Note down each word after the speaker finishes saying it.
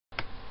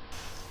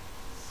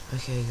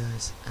Okay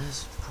guys,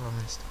 as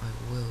promised I'm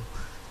going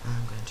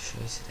to show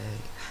you today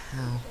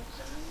how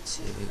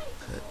to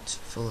put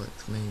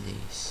full-length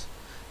movies,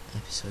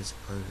 episodes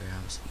of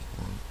programs that you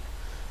want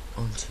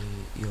onto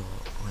your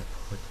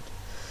iPod.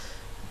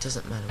 It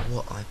doesn't matter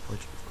what iPod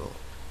you've got,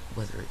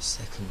 whether it's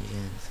second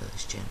gen,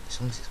 first gen, as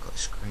long as it's got a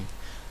screen,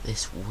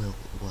 this will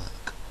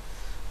work.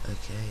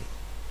 Okay,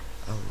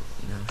 I'll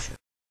now show.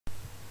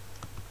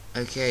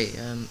 Okay,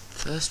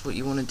 first what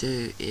you want to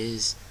do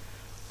is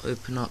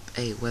open up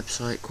a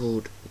website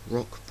called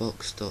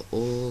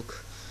rockbox.org.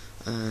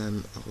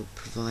 I'll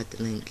provide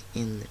the link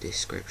in the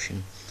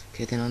description.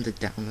 Okay, then under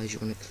downloads you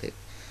want to click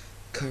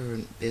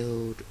current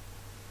build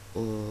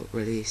or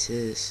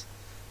releases,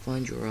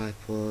 find your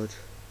iPod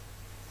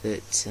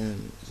that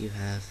you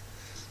have,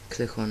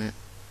 click on it,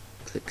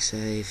 click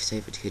save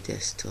it to your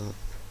desktop.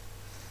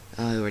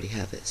 I already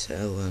have it,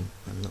 so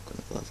I'm not going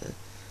to bother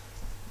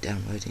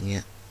downloading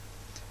it.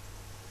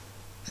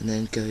 And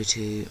then go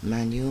to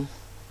manual,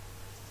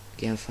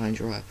 again find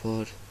your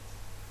iPod,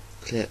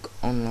 click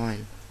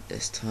online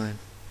this time.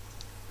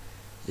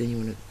 Then you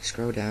want to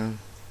scroll down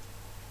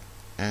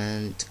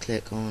and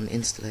click on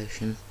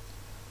installation.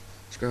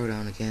 Scroll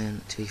down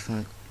again until you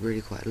find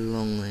really quite a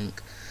long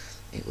link.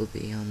 It will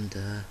be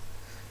under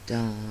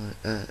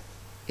download,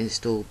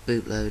 install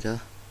bootloader,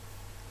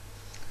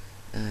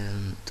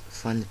 and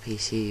find the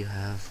PC you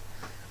have.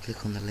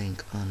 Click on the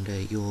link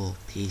under your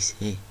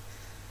PC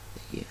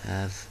that you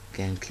have.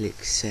 Again,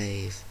 click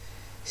save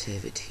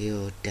it to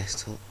your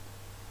desktop.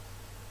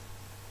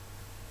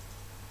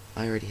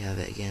 I already have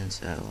it again,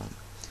 so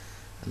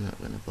I'm not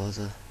going to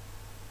bother.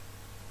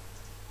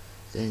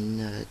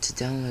 Then to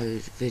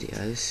download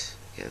videos,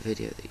 get a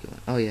video that you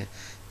want. Oh yeah,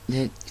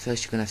 then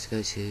first you're going to have to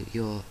go to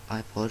your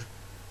iPod,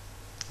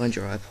 find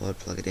your iPod,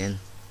 plug it in.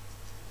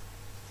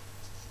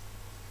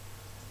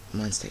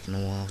 Mine's taking a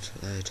while to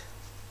load.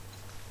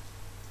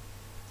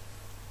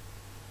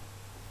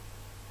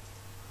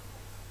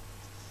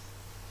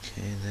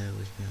 Okay, there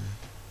we go.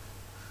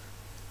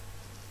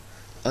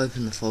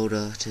 Open the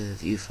folder to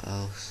view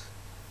files.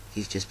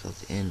 You've just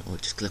plugged it in, or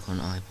just click on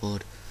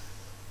iPod.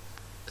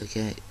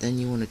 Okay, then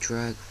you want to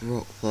drag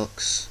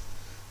Rockbox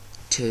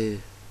to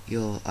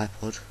your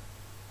iPod.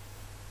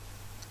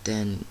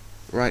 Then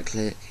right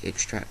click,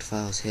 extract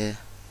files here.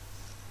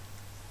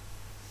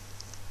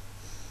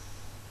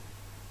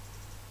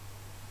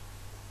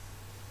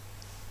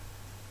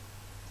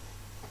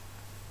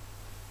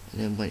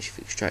 And then once you've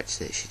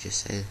extracted it should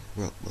just say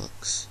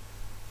Rockbox.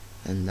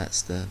 And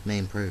that's the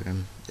main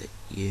program that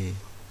you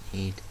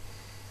need.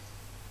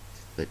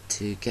 But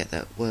to get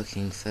that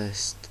working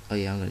first, oh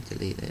yeah, I'm going to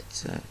delete it,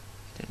 so you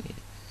don't need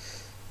it.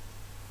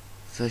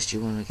 First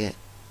you want to get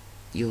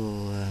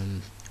your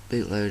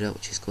bootloader,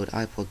 which is called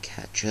iPod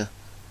Catcher.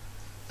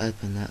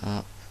 Open that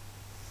up.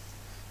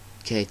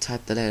 Okay,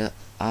 type the letter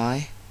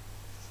I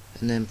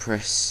and then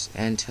press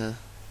enter.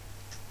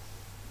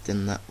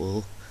 Then that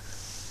will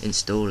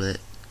install it.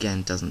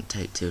 Again, doesn't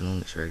take too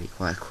long, it's really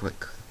quite a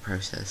quick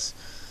process.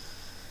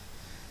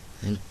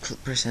 Then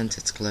press enter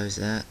to close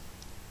that.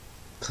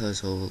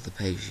 Close all the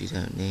pages you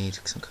don't need,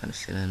 because I'm kind of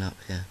filling up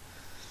here.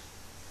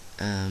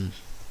 Then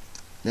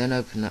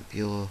open up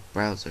your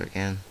browser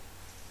again,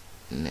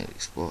 Internet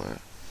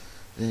Explorer.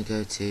 Then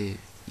go to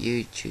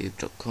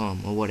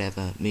youtube.com or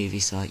whatever movie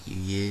site you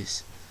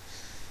use.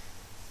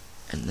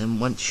 And then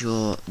once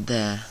you're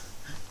there,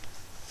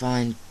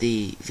 find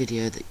the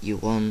video that you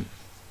want.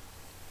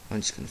 I'm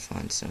just going to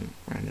find some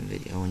random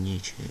video on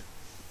YouTube.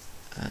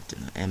 I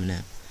don't know,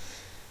 Eminem.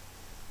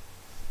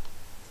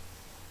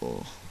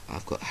 Or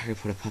I've got Harry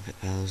Potter Puppet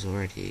Pals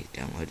already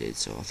downloaded,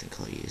 so I think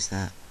I'll use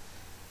that.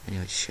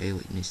 Anyway, to show you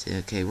what you need to do.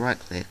 Okay, right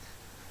click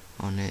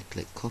on it,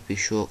 click copy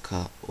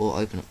shortcut, or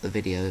open up the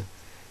video,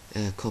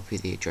 copy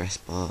the address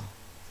bar,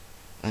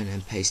 and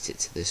then paste it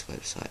to this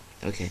website.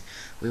 Okay,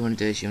 what you want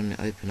to do is you want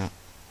to open up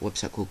a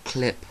website called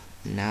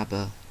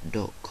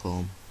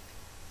clipnabber.com.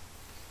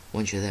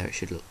 Once you're there, it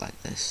should look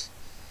like this.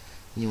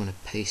 And you want to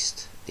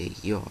paste the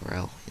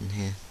URL in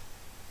here,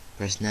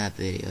 press nab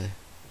video,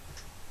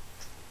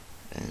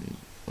 and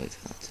wait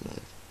for that to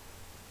load.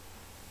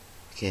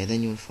 Okay,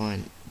 then you will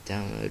find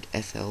download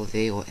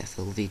FLV or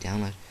FLV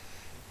download.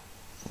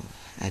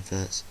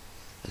 Adverts.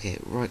 Okay,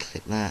 right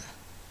click that.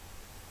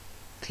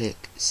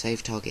 Click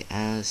save target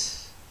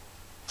as.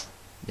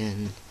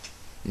 Then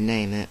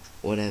name it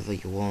whatever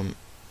you want.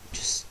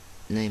 Just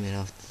name it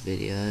after the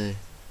video.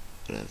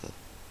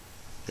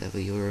 Whatever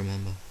you'll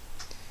remember.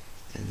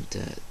 And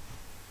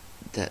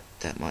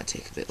that might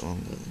take a bit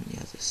longer than the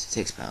others. It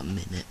takes about a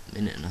minute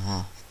and a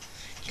half.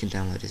 You can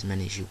download as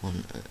many as you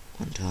want at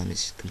one time.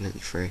 It's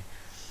completely free.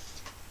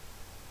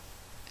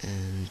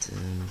 And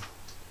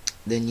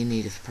then you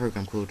need a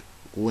program called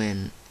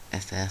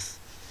WinFF.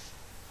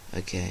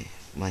 Okay,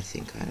 my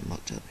thing kind of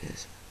mucked up here.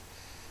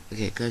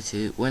 Okay, go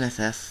to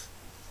WinFF,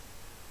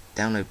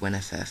 download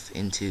WinFF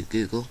into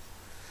Google,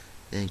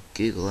 then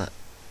Google it,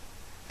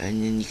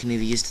 and then you can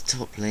either use the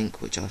top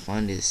link, which I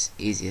find is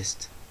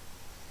easiest,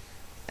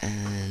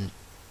 and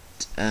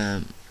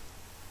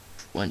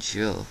once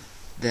you're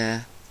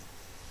there,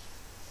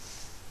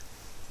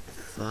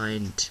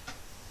 find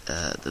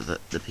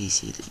the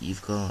PC that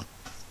you've got.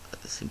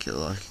 I think you'll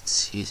like it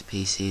to use a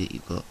PC that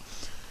you've got.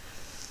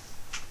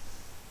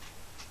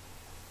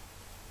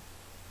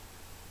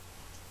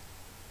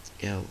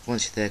 Yeah,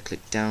 once you're there,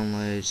 click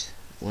download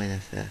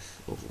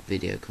WinFF or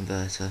video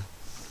converter.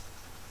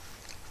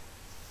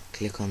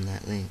 Click on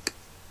that link.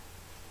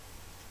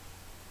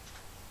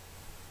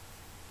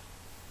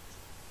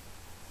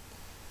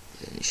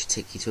 Then it should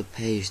take you to a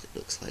page that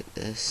looks like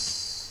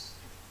this.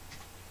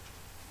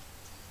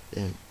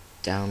 Then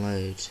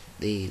download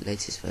the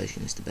latest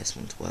version, is the best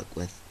one to work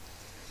with.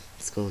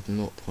 It's called 0.5.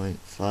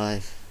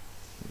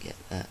 You can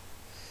get that.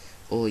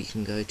 Or you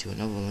can go to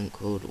another link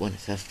called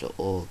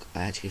winff.org.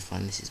 I actually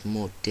find this is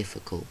more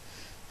difficult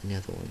than the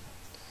other one.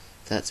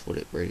 That's what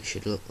it really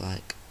should look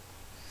like.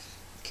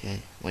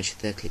 Okay, once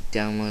you're there, click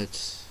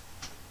downloads.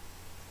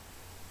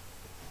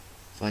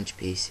 Find your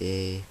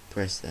PC,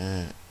 press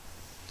that,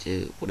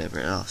 do whatever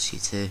it asks you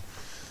to.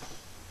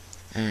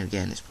 And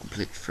again, it's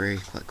completely free,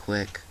 quite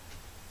quick.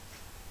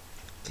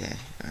 Okay,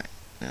 alright,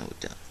 now we're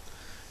done.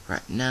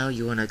 Right, now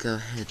you want to go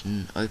ahead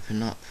and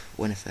open up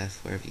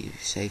WinFF wherever you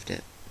saved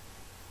it.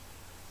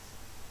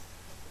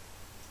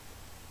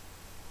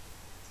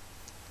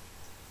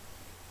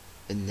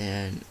 And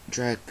then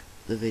drag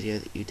the video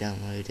that you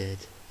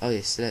downloaded. Oh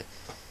yes, select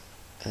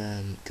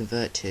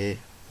convert to,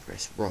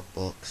 press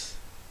Rockbox.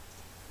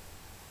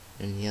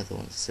 And the other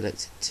one,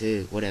 select it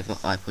to whatever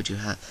iPod you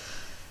have.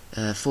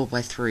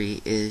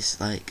 4x3 is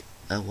like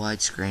a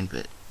widescreen,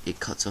 but it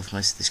cuts off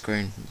most of the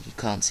screen. You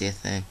can't see a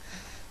thing.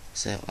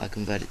 So I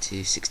convert it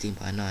to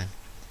 16:9.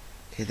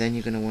 Okay, then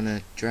you're gonna want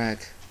to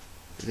drag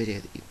the video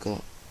that you've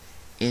got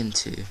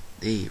into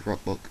the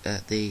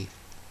the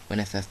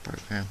WinFF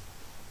program,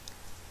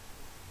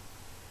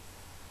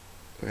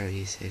 wherever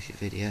you save your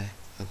video.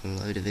 I've got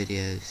a load of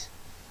videos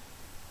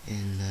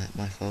in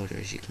my folder,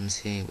 as you can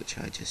see, which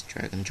I just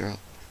drag and drop.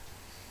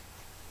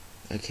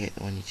 Okay,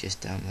 the one you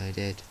just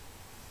downloaded,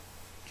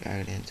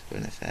 drag it into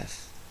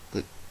WinFF,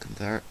 click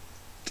convert.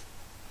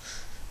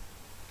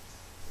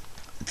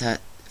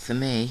 That, for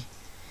me,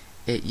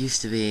 it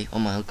used to be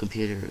on my old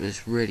computer, it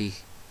was really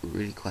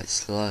quite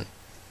slow,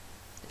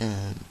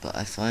 but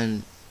I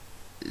find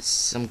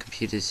some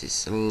computers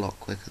it's a lot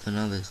quicker than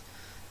others.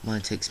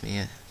 Mine takes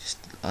me just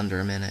under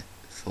a minute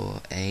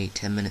for a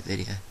 10-minute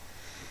video.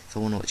 If I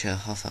want to watch a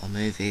half-hour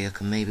movie, I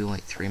can maybe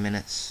wait 3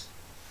 minutes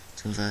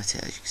to convert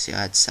it. As you can see,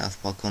 I had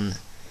South Park on there.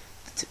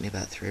 It took me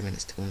about 3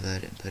 minutes to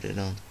convert it and put it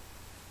on.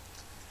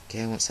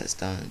 Okay, once that's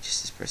done,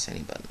 just press any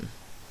button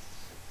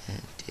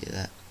and do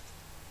that.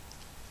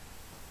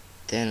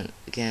 Then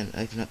again,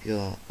 open up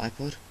your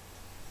iPod,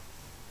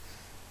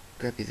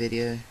 grab your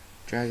video,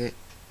 drag it,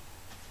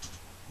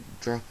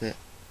 drop it,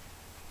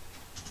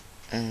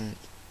 and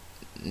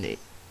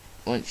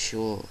once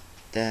you're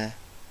there,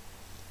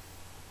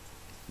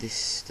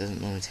 this doesn't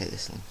normally take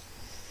this long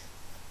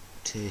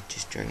to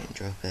just drag it and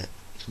drop it.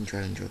 You can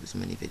drag and drop as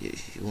many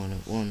videos as you want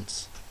at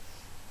once.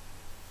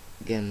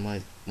 Again,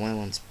 my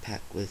one's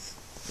packed with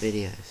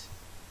videos.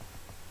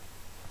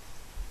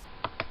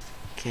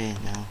 Okay,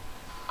 now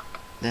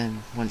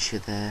then once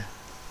you're there,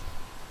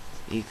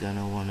 you're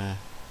gonna wanna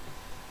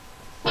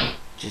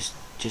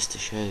just to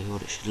show you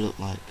what it should look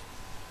like.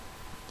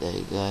 There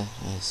you go,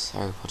 there's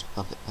Harry Potter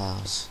Puppet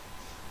Pals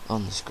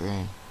on the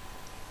screen.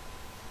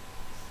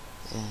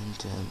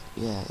 And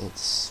yeah,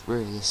 it's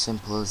really as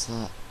simple as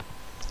that.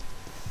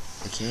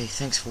 Okay,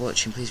 thanks for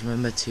watching. Please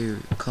remember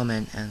to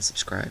comment and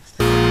subscribe.